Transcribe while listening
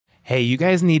Hey, you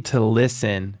guys need to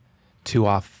listen to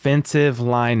offensive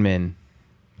lineman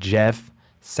Jeff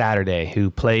Saturday,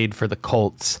 who played for the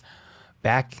Colts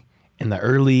back in the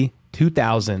early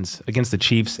 2000s against the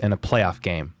Chiefs in a playoff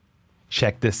game.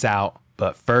 Check this out.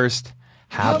 But first,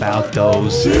 how about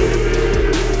those?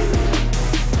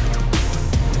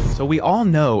 So we all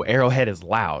know Arrowhead is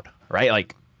loud, right?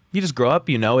 Like, you just grow up,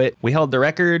 you know it. We held the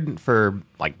record for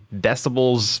like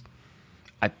decibels.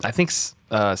 I think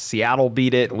Seattle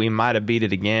beat it. We might have beat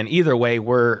it again. Either way,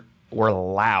 we're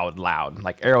loud.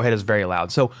 Like Arrowhead is very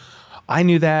loud. So I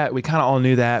knew that. We kind of all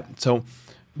knew that. So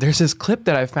there's this clip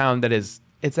that I found that it's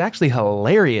actually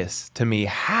hilarious to me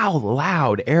how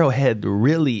loud Arrowhead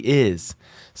really is.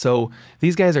 So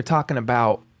these guys are talking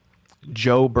about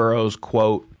Joe Burrow's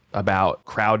quote about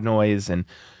crowd noise and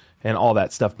all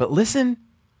that stuff. But listen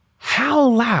how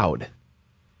loud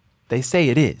they say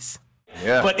it is.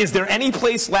 Yeah. But is there any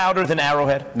place louder than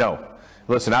Arrowhead? No.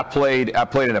 Listen, I played in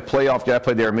a playoff game. I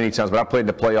played there many times, but I played in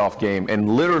a playoff game,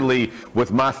 and literally with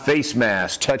my face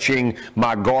mask touching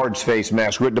my guard's face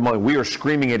mask, we are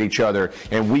screaming at each other,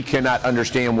 and we cannot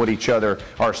understand what each other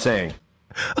are saying.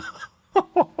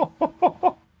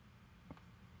 I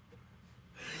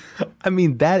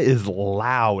mean, that is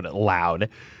loud.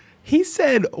 He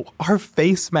said our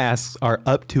face masks are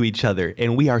up to each other,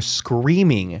 and we are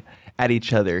screaming at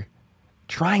each other,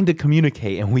 trying to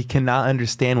communicate, and we cannot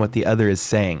understand what the other is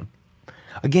saying.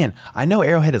 Again, I know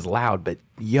Arrowhead is loud, but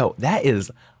yo, that is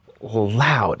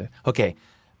loud. Okay,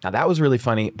 now that was really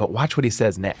funny, but watch what he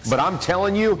says next. But I'm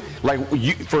telling you, like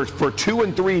for 2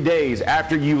 and 3 days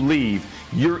after you leave,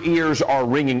 your ears are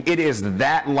ringing. It is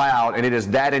that loud and it is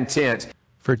that intense.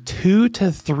 For 2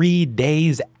 to 3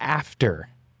 days after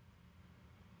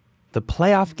the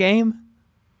playoff game,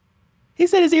 he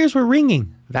said his ears were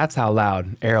ringing. That's how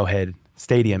loud Arrowhead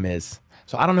Stadium is.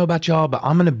 So I don't know about y'all, but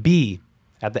I'm going to be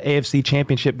at the AFC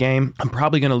Championship game. I'm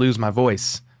probably going to lose my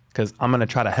voice because I'm going to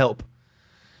try to help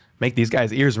make these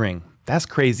guys' ears ring. That's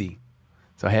crazy.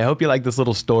 So hey, I hope you like this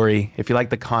little story. If you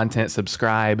like the content,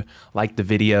 subscribe, like the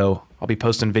video. I'll be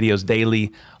posting videos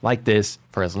daily like this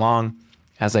for as long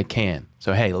as I can.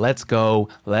 So hey, let's go.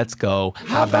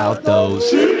 How about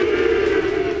those?